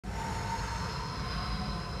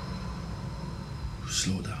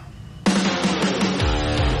slow down.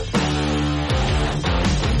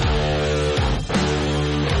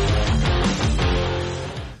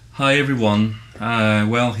 Hi everyone,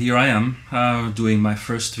 well here I am doing my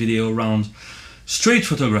first video around street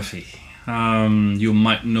photography. You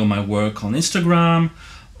might know my work on Instagram.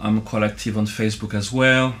 I'm quite active on Facebook as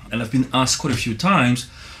well, and I've been asked quite a few times,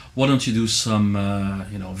 why don't you do some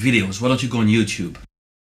videos, why don't you go on YouTube?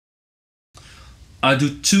 I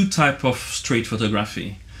do two types of street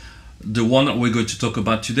photography. The one that we're going to talk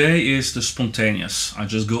about today is the spontaneous. I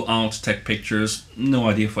just go out, take pictures, no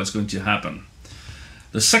idea what's going to happen.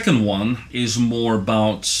 The second one is more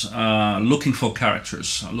about looking for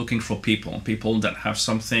characters, looking for people that have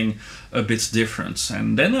something a bit different,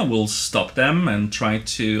 and then I will stop them and try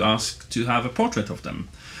to ask to have a portrait of them.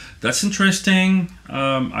 That's interesting.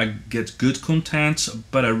 I get good content,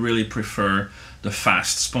 but I really prefer the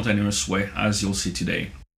fast, spontaneous way, as you'll see today.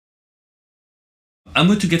 I'm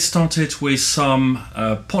going to get started with some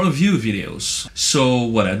point of view videos. So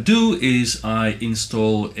what I do is I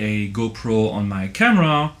install a GoPro on my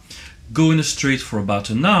camera, go in the street for about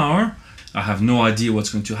an hour. I have no idea what's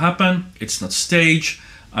going to happen. It's not staged.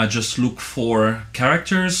 I just look for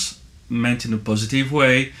characters meant in a positive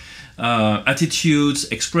way, attitudes,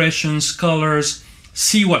 expressions, colors,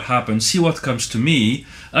 see what happens, see what comes to me.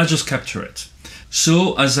 I just capture it.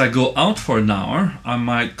 So as I go out for an hour, I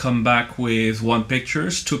might come back with 1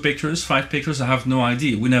 picture, 2 pictures, 5 pictures, I have no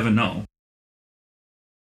idea, we never know.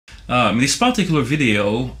 In this particular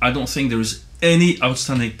video, I don't think there is any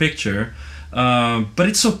outstanding picture, but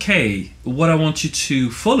it's okay. What I want you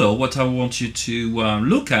to follow, what I want you to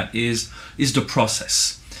look at is the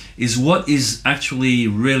process, is what is actually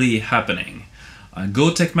really happening. I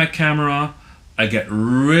go take my camera, I get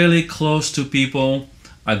really close to people,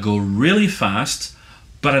 I go really fast,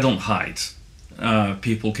 but I don't hide.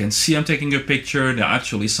 People can see I'm taking a picture. They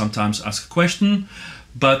actually sometimes ask a question,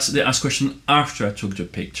 but they ask a question after I took the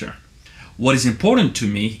picture. What is important to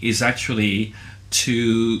me is actually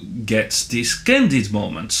to get these candid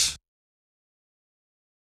moments.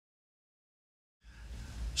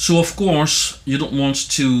 So of course, you don't want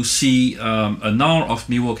to see an hour of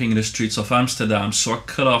me walking in the streets of Amsterdam, so I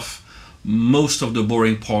cut off most of the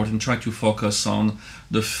boring part and try to focus on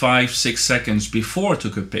the 5-6 seconds before I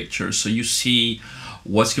took a picture, so you see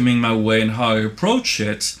what's coming my way and how I approach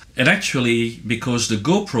it. And actually, because the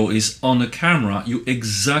GoPro is on the camera, you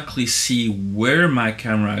exactly see where my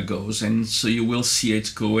camera goes, and so you will see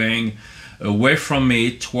it going away from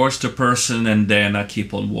me towards the person, and then I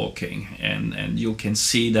keep on walking, and you can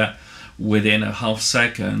see that within a half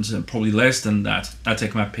second, and probably less than that, I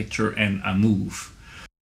take my picture and I move.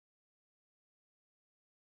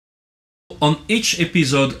 On each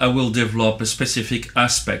episode, I will develop a specific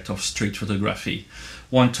aspect of street photography.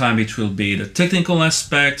 One time it will be the technical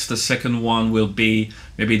aspect, the second one will be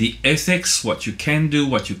maybe the ethics, what you can do,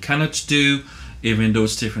 what you cannot do, even though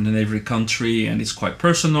it's different in every country and it's quite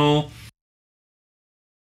personal.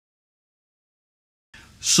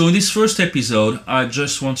 So in this first episode, I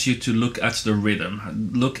just want you to look at the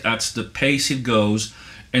rhythm, look at the pace it goes,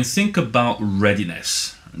 and think about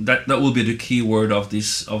readiness. That will be the key word of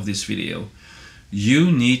this video. You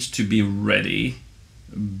need to be ready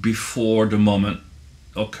before the moment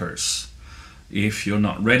occurs. If you're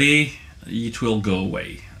not ready, it will go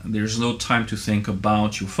away. There's no time to think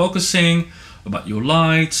about your focusing, about your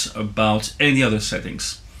light, about any other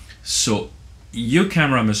settings. So your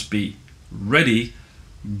camera must be ready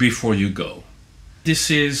before you go. This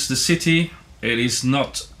is the city. It is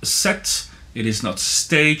not set, it is not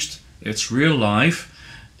staged, it's real life.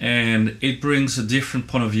 And it brings a different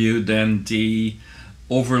point of view than the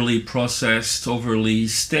overly processed, overly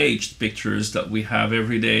staged pictures that we have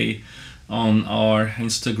every day on our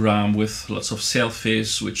Instagram with lots of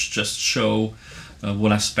selfies, which just show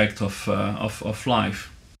one aspect of life.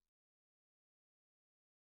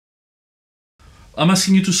 I'm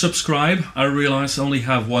asking you to subscribe. I realize I only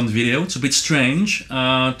have 1 video. It's a bit strange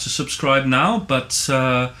to subscribe now, but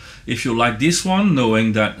if you like this one,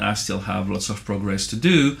 knowing that I still have lots of progress to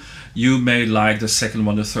do, you may like the second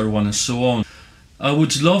one, the third one, and so on. I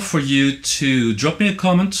would love for you to drop me a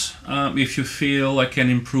comment if you feel I can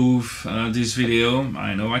improve this video.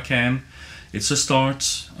 I know I can. It's a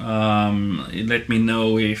start. Let me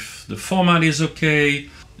know if the format is okay,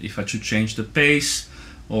 if I should change the pace,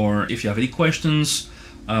 or if you have any questions.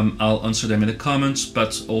 I'll answer them in the comments,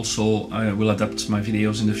 but also I will adapt my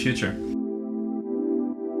videos in the future.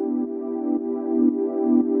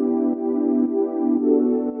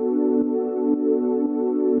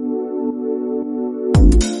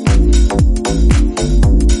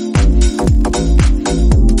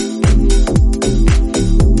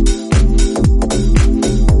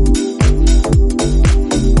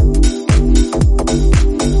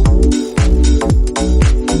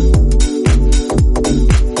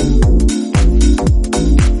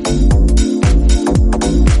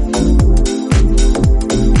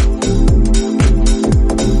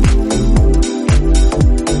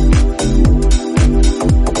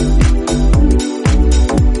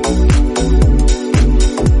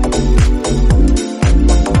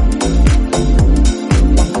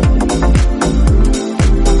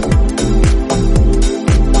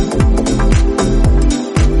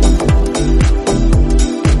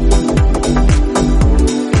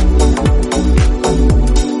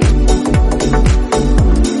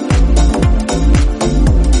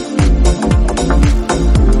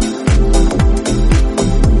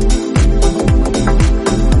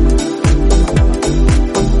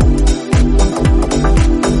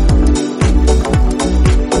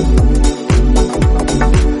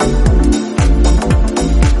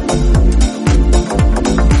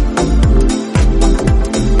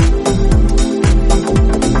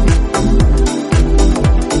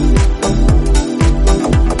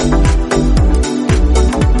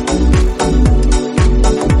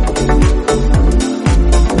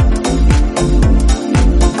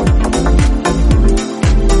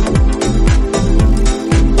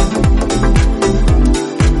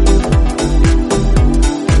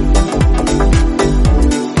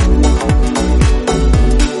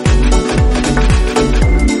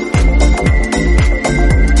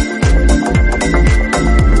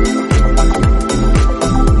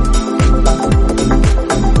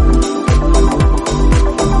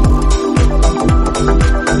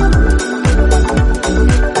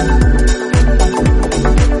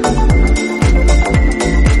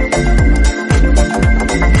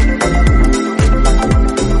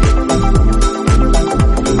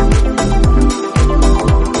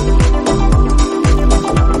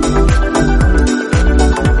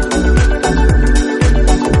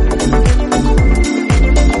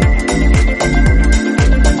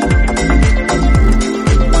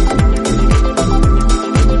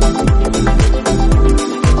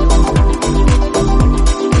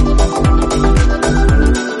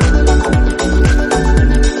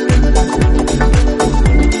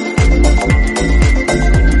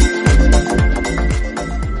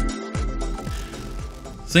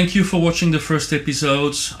 Thank you for watching the first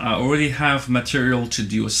episode. I already have material to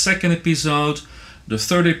do a second episode. The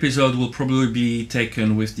third episode will probably be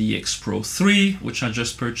taken with the X Pro 3, which I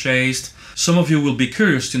just purchased. Some of you will be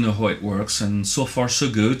curious to know how it works, and so far so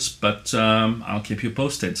good, but I'll keep you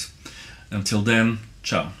posted. Until then,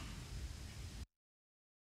 ciao.